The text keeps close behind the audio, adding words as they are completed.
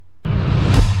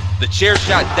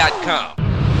Thechairshot.com.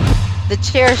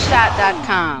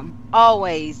 Thechairshot.com.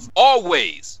 Always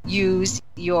use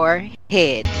your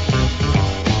head.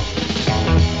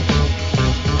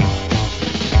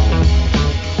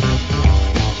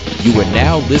 You are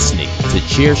now listening to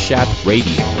Chairshot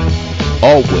Radio.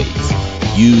 Always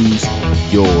use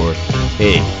your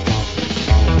head.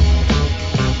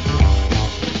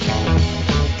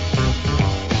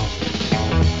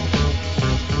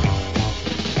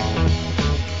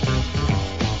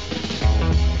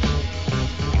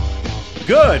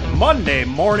 Good Monday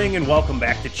morning and welcome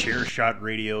back to Chairshot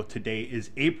Radio. Today is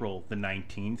April the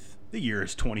 19th. The year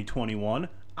is 2021.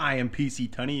 I am PC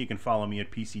Tunney. You can follow me at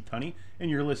PC Tunney.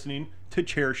 And you're listening to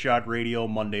Chairshot Radio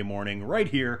Monday morning right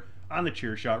here on the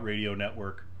Chairshot Radio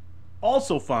Network.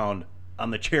 Also found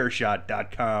on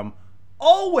thechairshot.com.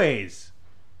 Always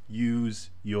use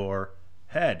your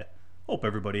head. Hope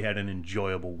everybody had an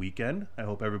enjoyable weekend. I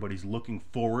hope everybody's looking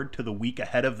forward to the week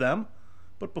ahead of them.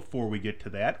 But before we get to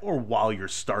that, or while you're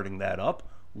starting that up,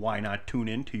 why not tune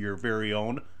in to your very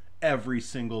own every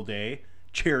single day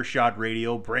Chairshot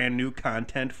Radio, brand new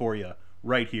content for you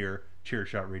right here,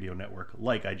 Chairshot Radio Network,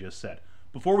 like I just said.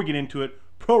 Before we get into it,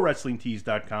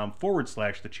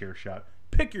 ProWrestlingTees.com/thechairshot.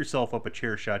 Pick yourself up a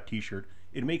Chairshot t-shirt.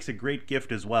 It makes a great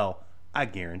gift as well. I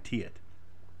guarantee it.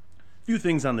 A few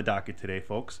things on the docket today,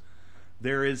 folks.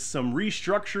 There is some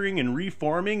restructuring and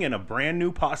reforming and a brand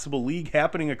new possible league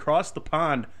happening across the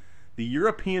pond. The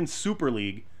European Super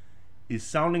League is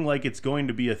sounding like it's going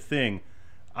to be a thing.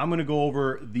 I'm going to go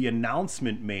over the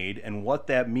announcement made and what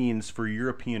that means for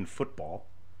European football.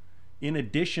 In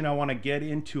addition, I want to get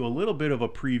into a little bit of a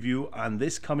preview on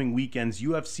this coming weekend's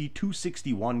UFC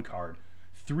 261 card.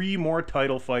 3 more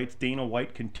title fights. Dana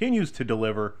White continues to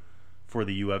deliver for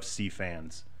the UFC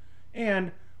fans.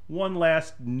 And one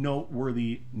last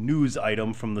noteworthy news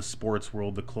item from the sports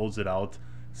world to close it out.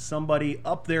 Somebody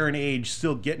up there in age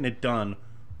still getting it done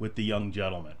with the young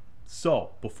gentleman.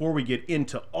 So, before we get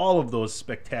into all of those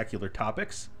spectacular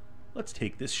topics, let's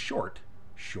take this short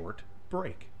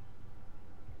break.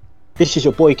 This is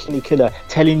your boy Kenny Killer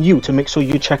telling you to make sure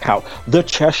you check out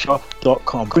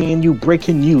thechairshot.com, bringing you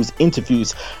breaking news,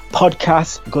 interviews,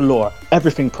 podcasts galore,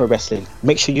 everything pro wrestling.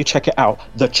 Make sure you check it out,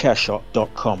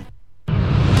 thechairshot.com.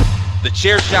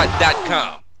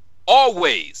 Thechairshot.com.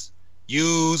 Always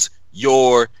use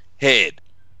your head.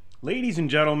 Ladies and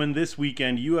gentlemen, this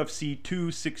weekend, UFC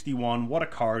 261. What a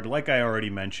card. Like I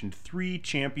already mentioned, 3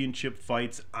 championship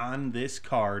fights on this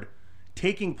card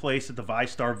taking place at the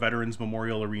VyStar Veterans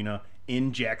Memorial Arena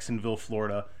in Jacksonville,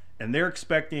 Florida. And they're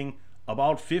expecting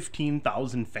about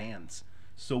 15,000 fans.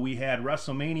 So we had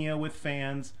WrestleMania with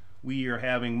fans. We are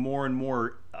having more and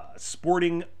more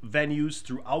sporting venues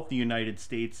throughout the United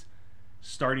States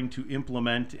starting to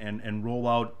implement and roll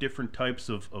out different types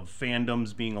of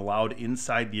fandoms being allowed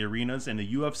inside the arenas, and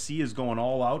the UFC is going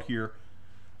all out here.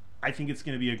 I think it's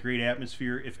going to be a great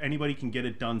atmosphere. If anybody can get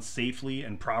it done safely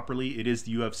and properly, it is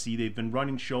the UFC. They've been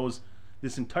running shows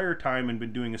this entire time and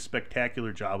been doing a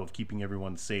spectacular job of keeping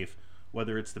everyone safe,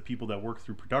 whether it's the people that work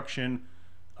through production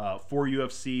for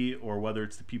UFC or whether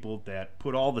it's the people that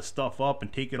put all the stuff up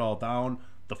and take it all down,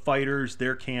 the fighters,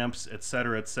 their camps,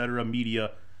 etc.,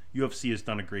 media. UFC has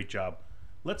done a great job.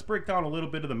 Let's break down a little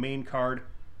bit of the main card.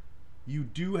 You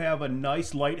do have a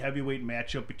nice light heavyweight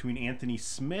matchup between Anthony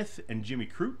Smith and Jimmy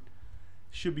Crute.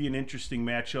 Should be an interesting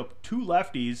matchup. 2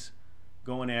 lefties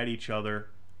going at each other.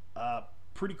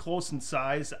 Pretty close in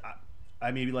size.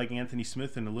 I maybe like Anthony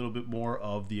Smith and a little bit more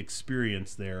of the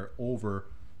experience there over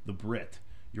the Brit.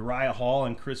 Uriah Hall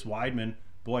and Chris Weidman.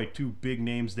 Boy, 2 big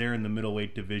names there in the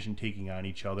middleweight division taking on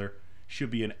each other.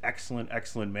 Should be an excellent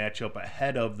matchup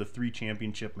ahead of the 3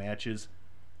 championship matches.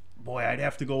 Boy, I'd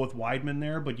have to go with Weidman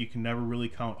there, but you can never really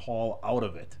count Hall out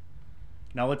of it.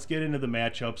 Now let's get into the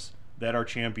matchups that are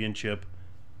championship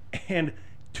and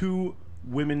 2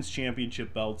 women's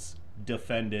championship belts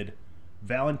defended.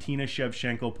 Valentina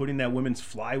Shevchenko putting that women's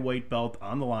flyweight belt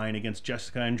on the line against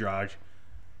Jessica Andrade.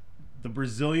 The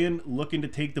Brazilian looking to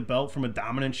take the belt from a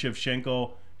dominant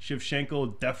Shevchenko.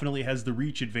 Shevchenko definitely has the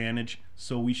reach advantage,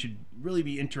 so we should really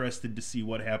be interested to see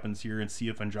what happens here and see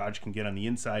if Andrade can get on the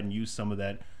inside and use some of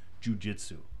that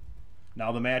jiu-jitsu.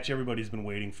 Now the match everybody's been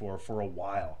waiting for a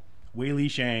while. Weili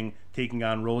Zhang taking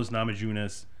on Rose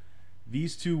Namajunas.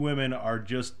 These 2 women are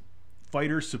just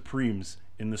fighter supremes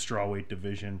in the strawweight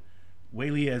division.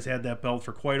 Weili has had that belt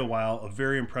for quite a while, a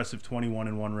very impressive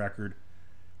 21-1 record.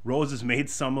 Rose has made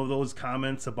some of those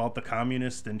comments about the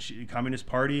Communist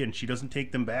Party, and she doesn't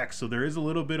take them back. So there is a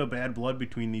little bit of bad blood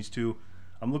between these 2.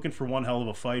 I'm looking for one hell of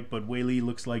a fight, but Weili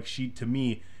looks like she, to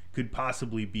me, could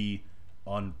possibly be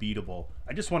unbeatable.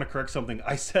 I just want to correct something.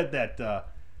 I said that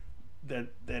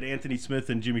that Anthony Smith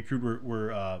and Jimmy Kruger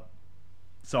were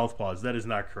southpaws. That is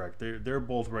not correct. They're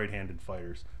both right-handed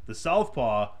fighters. The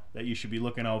southpaw that you should be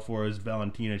looking out for is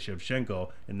Valentina Shevchenko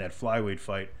in that flyweight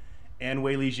fight. And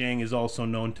Weili Zhang is also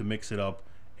known to mix it up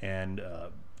and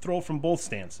throw from both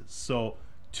stances. So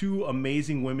 2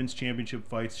 amazing women's championship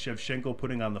fights. Shevchenko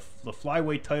putting on the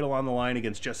flyweight title on the line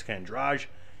against Jessica Andrade,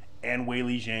 and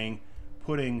Weili Zhang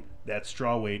putting that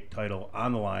strawweight title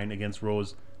on the line against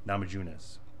Rose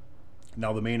Namajunas.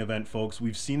 Now the main event, folks.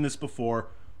 We've seen this before.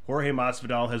 Jorge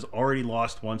Masvidal has already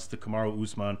lost once to Kamaru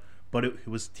Usman, but it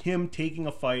was him taking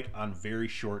a fight on very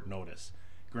short notice.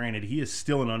 Granted, he is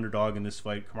still an underdog in this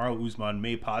fight. Kamaru Usman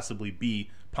may possibly be,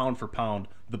 pound for pound,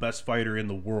 the best fighter in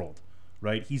the world,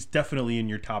 right? He's definitely in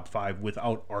your top 5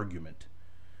 without argument.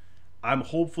 I'm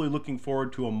hopefully looking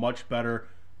forward to a much better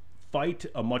fight,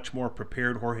 a much more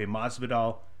prepared Jorge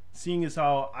Masvidal, seeing as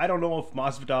how I don't know if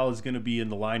Masvidal is going to be in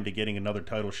the line to getting another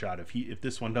title shot if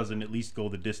this one doesn't at least go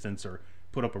the distance or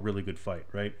put up a really good fight,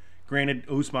 right? Granted,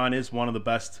 Usman is one of the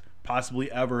best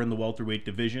possibly ever in the welterweight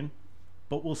division,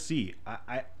 but we'll see.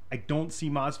 I don't see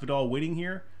Masvidal winning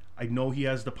here. I know he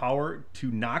has the power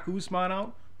to knock Usman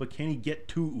out, but can he get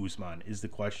to Usman is the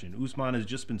question. Usman has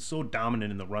just been so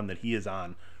dominant in the run that he is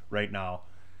on right now.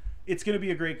 It's going to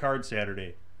be a great card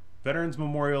Saturday. Veterans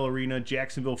Memorial Arena,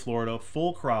 Jacksonville, Florida,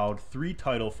 full crowd, 3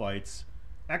 title fights,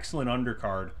 excellent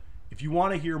undercard. If you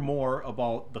want to hear more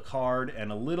about the card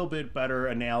and a little bit better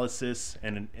analysis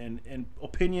and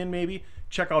opinion maybe,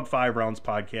 check out 5 Rounds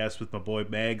Podcast with my boy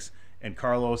Mags and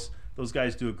Carlos. Those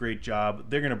guys do a great job.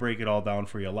 They're going to break it all down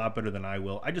for you a lot better than I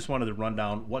will. I just wanted to run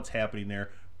down what's happening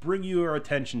there, bring your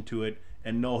attention to it,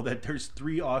 and know that there's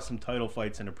 3 awesome title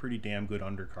fights and a pretty damn good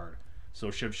undercard. So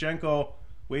Shevchenko,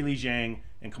 Weili Zhang,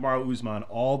 and Kamaru Usman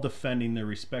all defending their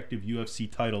respective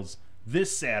UFC titles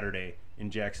this Saturday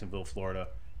in Jacksonville, Florida.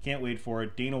 Can't wait for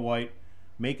it. Dana White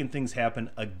making things happen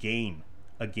again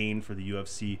for the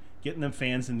UFC, getting them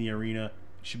fans in the arena. It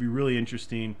should be really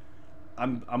interesting.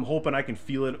 I'm hoping I can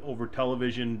feel it over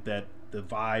television, that the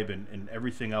vibe and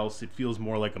everything else, it feels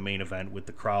more like a main event with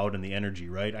the crowd and the energy,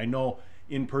 right? I know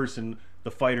in person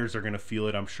the fighters are going to feel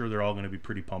it. I'm sure they're all going to be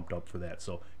pretty pumped up for that.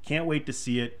 So can't wait to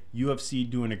see it. UFC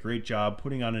doing a great job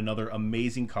putting on another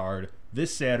amazing card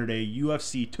this Saturday.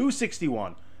 UFC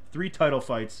 261, 3 title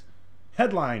fights,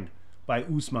 headlined by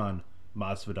Usman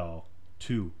Masvidal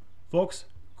 2. Folks,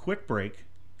 quick break.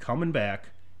 Coming back,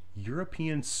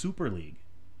 European Super League.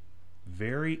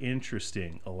 Very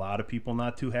interesting. A lot of people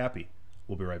not too happy.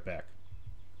 We'll be right back.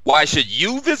 Why should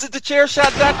you visit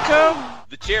thechairshot.com?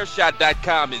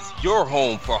 Thechairshot.com is your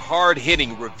home for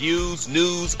hard-hitting reviews,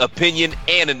 news, opinion,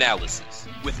 and analysis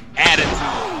with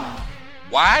attitude.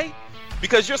 Why?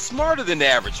 Because you're smarter than the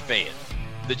average fan.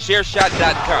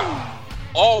 Thechairshot.com.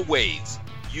 Always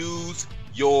use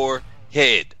your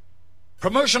head.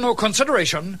 Promotional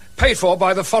consideration paid for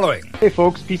by the following. Hey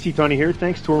folks, PC Tony here.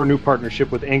 Thanks to our new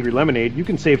partnership with Angry Lemonade, you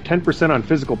can save 10% on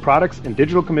physical products and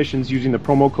digital commissions using the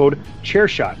promo code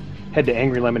Chairshot. Head to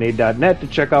angrylemonade.net to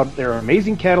check out their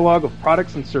amazing catalog of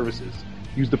products and services.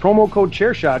 Use the promo code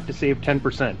Chairshot to save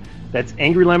 10%. That's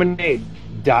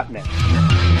angrylemonade.net.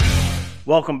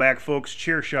 Welcome back, folks.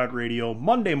 Chairshot Radio,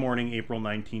 Monday morning, April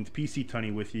 19th. PC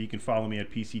Tunney with you. You can follow me at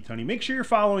PC Tunney. Make sure you're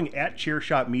following at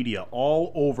Chairshot Media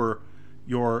all over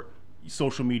your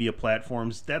social media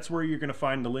platforms. That's where you're going to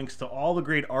find the links to all the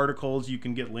great articles. You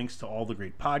can get links to all the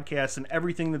great podcasts and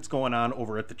everything that's going on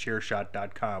over at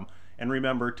thechairshot.com. And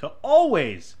remember to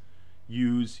always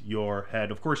use your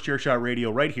head. Of course, Chairshot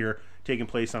Radio right here, taking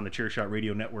place on the Chairshot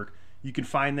Radio Network. You can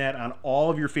find that on all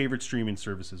of your favorite streaming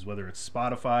services, whether it's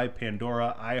Spotify,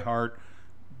 Pandora, iHeart,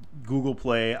 Google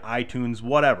Play, iTunes,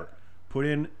 whatever. Put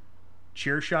in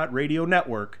Chairshot Radio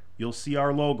Network. You'll see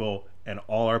our logo, and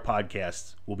all our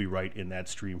podcasts will be right in that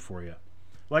stream for you.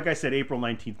 Like I said, April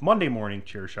 19th, Monday morning,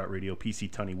 Chairshot Radio,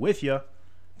 PC Tunney with you.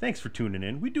 Thanks for tuning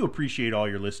in. We do appreciate all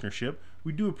your listenership.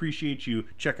 We do appreciate you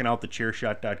checking out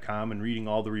thechairshot.com and reading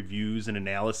all the reviews and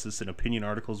analysis and opinion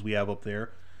articles we have up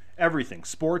there. Everything,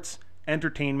 sports,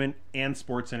 entertainment, and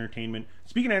sports entertainment.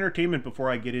 Speaking of entertainment, before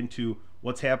I get into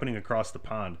what's happening across the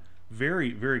pond,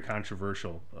 very, very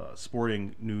controversial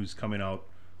sporting news coming out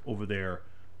over there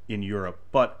in Europe.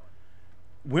 But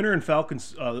the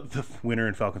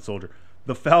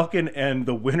Falcon and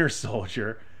the Winter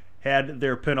Soldier had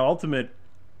their penultimate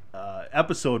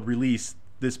episode released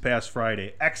this past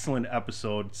Friday. Excellent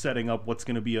episode, setting up what's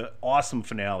going to be an awesome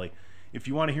finale. If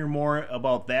you want to hear more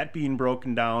about that being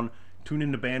broken down, tune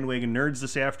into Bandwagon Nerds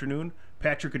this afternoon.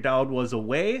 Patrick O'Dowd was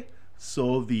away,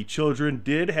 so the children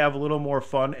did have a little more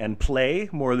fun and play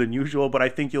more than usual, but I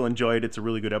think you'll enjoy it. It's a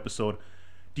really good episode.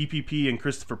 DPP and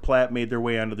Christopher Platt made their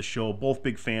way onto the show, both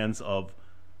big fans of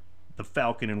the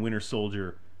Falcon and Winter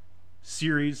Soldier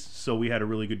series, so we had a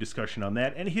really good discussion on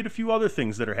that, and hit a few other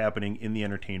things that are happening in the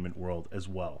entertainment world as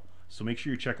well. So make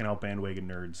sure you're checking out Bandwagon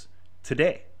Nerds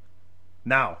today.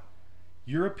 Now,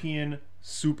 European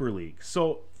Super League.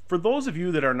 So for those of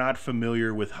you that are not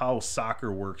familiar with how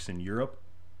soccer works in Europe,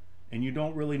 and you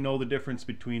don't really know the difference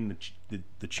between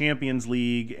the Champions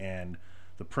League and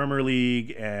the Premier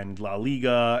League and La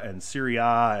Liga and Serie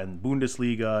A and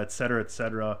Bundesliga,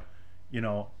 etc.,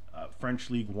 French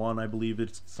League One, I believe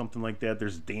it's something like that.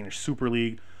 There's Danish Super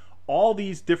League. All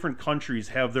these different countries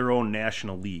have their own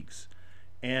national leagues.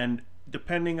 And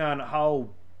depending on how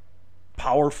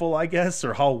powerful, I guess,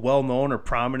 or how well known or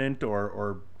prominent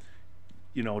or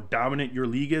dominant your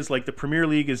league is, like the Premier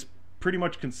League is pretty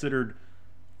much considered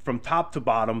from top to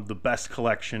bottom the best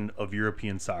collection of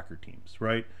European soccer teams,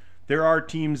 right? There are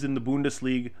teams in the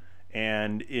Bundesliga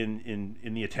and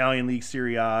in the Italian league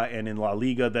Serie A and in La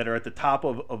Liga that are at the top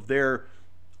of their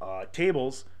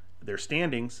tables, their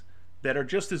standings, that are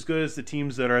just as good as the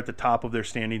teams that are at the top of their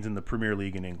standings in the Premier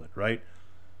League in England, right?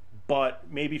 But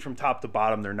maybe from top to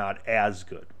bottom, they're not as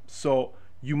good. So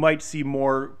you might see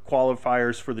more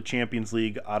qualifiers for the Champions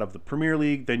League out of the Premier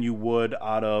League than you would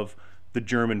out of the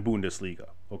German Bundesliga,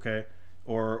 okay?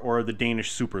 Or the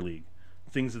Danish Super League,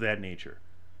 things of that nature.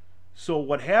 So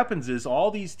what happens is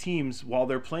all these teams, while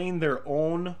they're playing their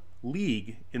own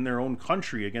league in their own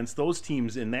country against those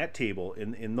teams in that table,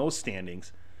 in those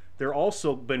standings, they're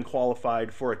also been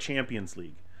qualified for a Champions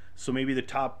League. So maybe the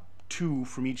top two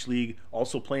from each league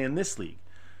also play in this league.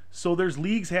 So there's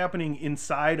leagues happening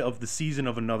inside of the season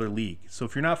of another league. So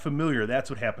if you're not familiar, that's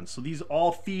what happens. So these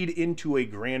all feed into a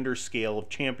grander scale of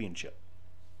championship.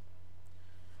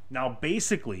 Now,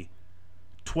 basically,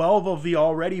 12 of the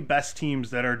already best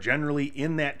teams that are generally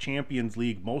in that Champions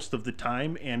League most of the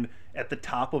time and at the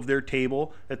top of their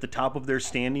table, at the top of their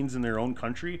standings in their own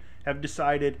country, have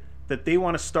decided that they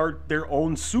want to start their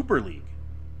own Super League.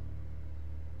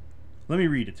 Let me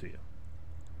read it to you.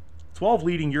 12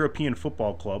 leading European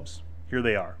football clubs, here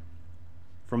they are.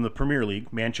 From the Premier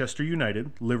League, Manchester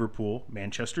United, Liverpool,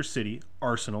 Manchester City,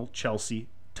 Arsenal, Chelsea,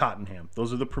 Tottenham.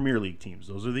 Those are the Premier League teams.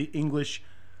 Those are the English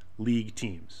league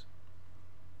teams.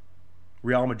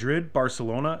 Real Madrid,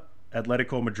 Barcelona,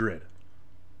 Atletico Madrid.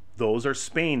 Those are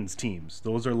Spain's teams.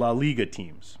 Those are La Liga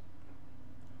teams.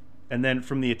 And then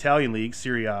from the Italian league,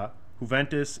 Serie A,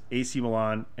 Juventus, AC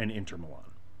Milan, and Inter Milan.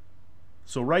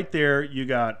 So right there, you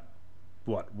got,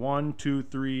 6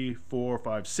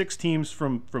 teams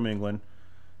from England,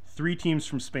 3 teams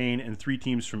from Spain, and 3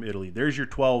 teams from Italy. There's your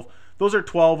 12. Those are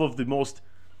 12 of the most,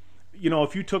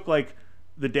 if you took like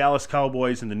the Dallas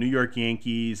Cowboys and the New York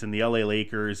Yankees and the LA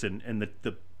Lakers and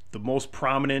the most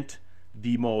prominent,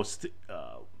 the most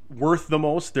worth the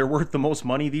most, they're worth the most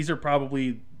money. These are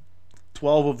probably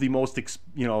 12 of the most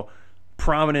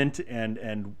prominent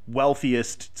and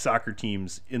wealthiest soccer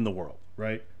teams in the world,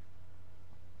 right?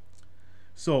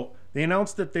 So they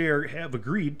announced that they have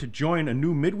agreed to join a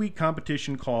new midweek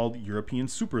competition called European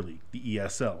Super League, the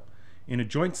ESL. In a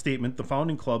joint statement, the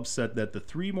founding club said that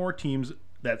three more teams,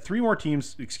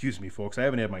 excuse me, folks, I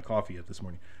haven't had my coffee yet this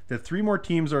morning, that 3 more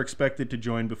teams are expected to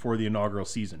join before the inaugural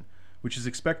season, which is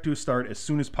expected to start as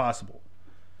soon as possible.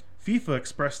 FIFA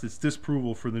expressed its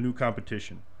disapproval for the new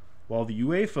competition, while the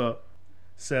UEFA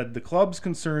said the clubs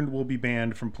concerned will be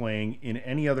banned from playing in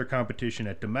any other competition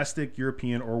at domestic,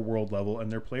 European, or world level,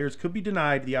 and their players could be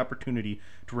denied the opportunity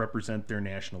to represent their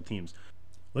national teams.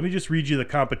 Let me just read you the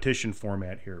competition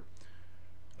format here.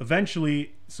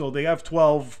 Eventually, so they have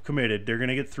 12 committed. They're going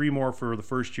to get 3 more for the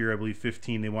first year, I believe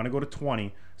 15. They want to go to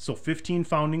 20. So 15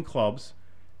 founding clubs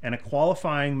and a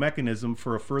qualifying mechanism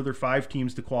for a further 5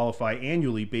 teams to qualify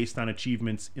annually based on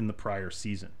achievements in the prior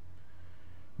season.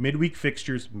 Midweek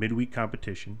fixtures, midweek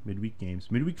competition, midweek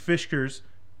games, midweek fixtures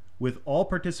with all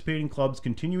participating clubs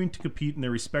continuing to compete in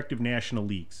their respective national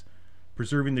leagues,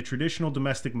 preserving the traditional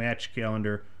domestic match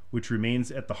calendar which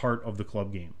remains at the heart of the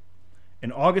club game.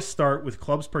 An August start with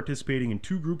clubs participating in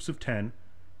 2 groups of 10,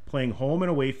 playing home and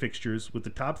away fixtures with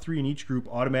the top 3 in each group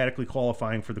automatically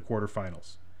qualifying for the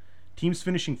quarterfinals. Teams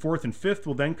finishing 4th and 5th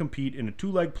will then compete in a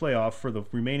 2-leg playoff for the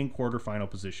remaining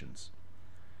quarterfinal positions.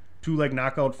 2-leg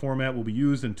knockout format will be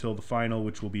used until the final,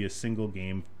 which will be a single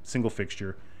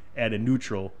fixture at a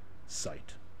neutral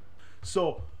site.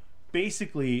 So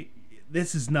basically,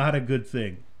 this is not a good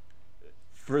thing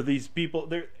for these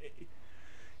people.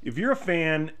 If you're a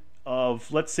fan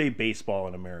of, let's say, baseball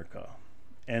in America,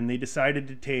 and they decided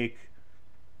to take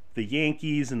the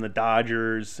Yankees and the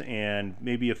Dodgers and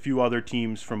maybe a few other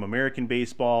teams from American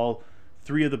baseball,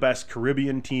 3 of the best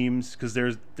Caribbean teams, because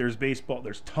there's baseball,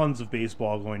 there's tons of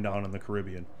baseball going down in the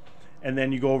Caribbean. And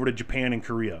then you go over to Japan and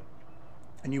Korea.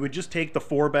 And you would just take the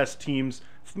 4 best teams,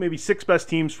 maybe 6 best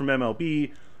teams from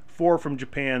MLB, 4 from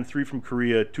Japan, 3 from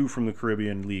Korea, 2 from the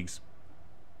Caribbean leagues.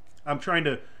 I'm trying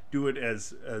to do it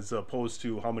as opposed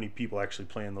to how many people actually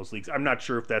play in those leagues. I'm not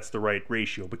sure if that's the right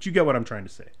ratio, but you get what I'm trying to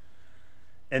say.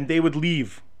 And they would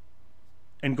leave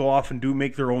and go off and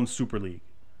make their own super league,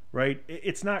 right?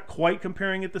 It's not quite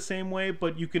comparing it the same way,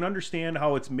 but you can understand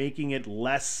how it's making it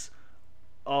less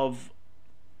of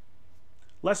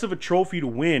a trophy to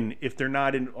win if they're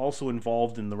not also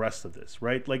involved in the rest of this,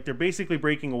 right? Like, they're basically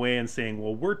breaking away and saying,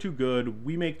 well, we're too good,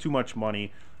 we make too much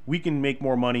money, we can make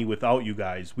more money without you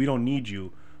guys, we don't need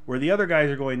you. Where the other guys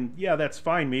are going, yeah, that's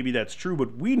fine, maybe that's true,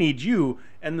 but we need you,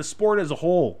 and the sport as a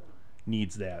whole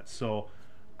needs that. So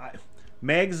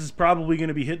Mags is probably going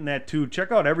to be hitting that too.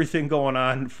 Check out everything going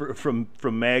on from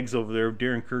Mags over there,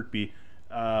 Darren Kirkby.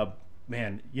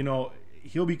 Man, you know,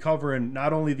 he'll be covering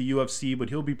not only the UFC, but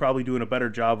he'll be probably doing a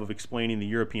better job of explaining the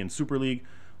European Super League.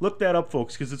 Look that up,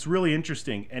 folks, because it's really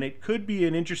interesting, and it could be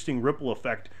an interesting ripple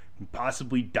effect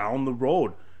possibly down the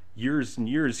road, years and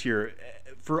years here,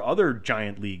 for other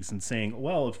giant leagues, and saying,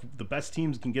 well, if the best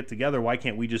teams can get together, why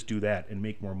can't we just do that and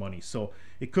make more money? So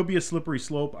it could be a slippery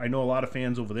slope. I know a lot of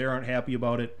fans over there aren't happy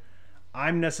about it.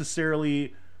 I'm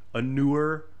necessarily a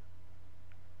newer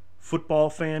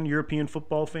football fan, European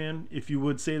football fan, if you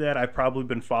would say that. I've probably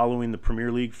been following the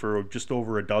Premier League for just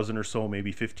over a dozen or so,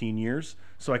 maybe 15 years.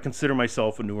 So I consider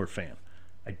myself a newer fan.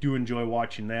 I do enjoy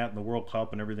watching that and the World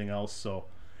Cup and everything else. So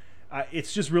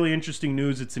it's just really interesting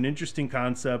news. It's an interesting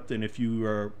concept, and if you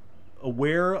are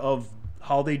aware of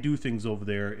how they do things over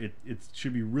there, it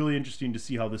should be really interesting to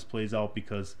see how this plays out,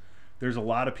 because there's a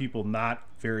lot of people not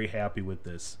very happy with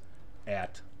this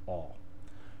at all.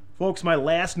 Folks, my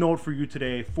last note for you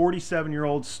today,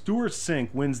 47-year-old Stuart Sink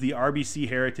wins the RBC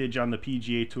Heritage on the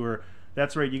PGA Tour.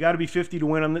 That's right, you got to be 50 to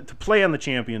win to play on the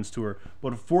Champions Tour,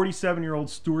 but a 47-year-old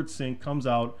Stuart Sink comes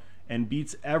out and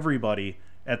beats everybody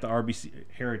at the RBC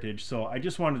Heritage. So I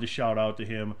just wanted to shout out to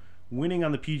him. Winning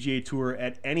on the PGA Tour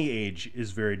at any age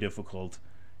is very difficult,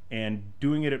 and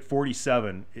doing it at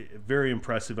 47, very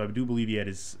impressive. I do believe he had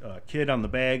his kid on the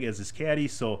bag as his caddy,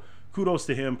 so kudos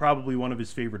to him. Probably one of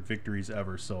his favorite victories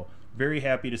ever. So very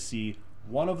happy to see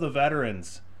one of the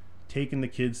veterans taking the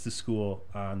kids to school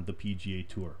on the PGA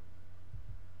Tour.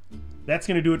 That's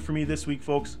going to do it for me this week,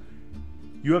 folks.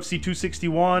 UFC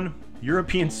 261,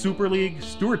 European Super League,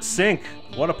 Stuart Sink.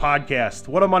 What a podcast.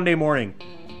 What a Monday morning.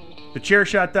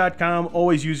 TheChairshot.com.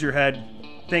 Always use your head.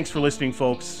 Thanks for listening,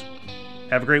 folks.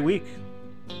 Have a great week.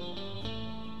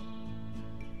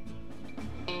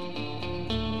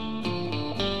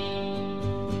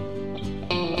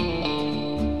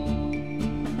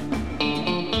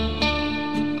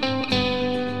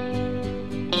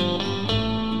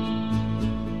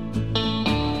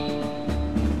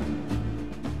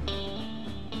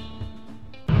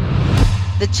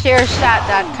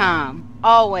 TheChairshot.com.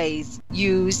 Always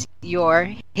use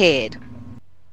your head.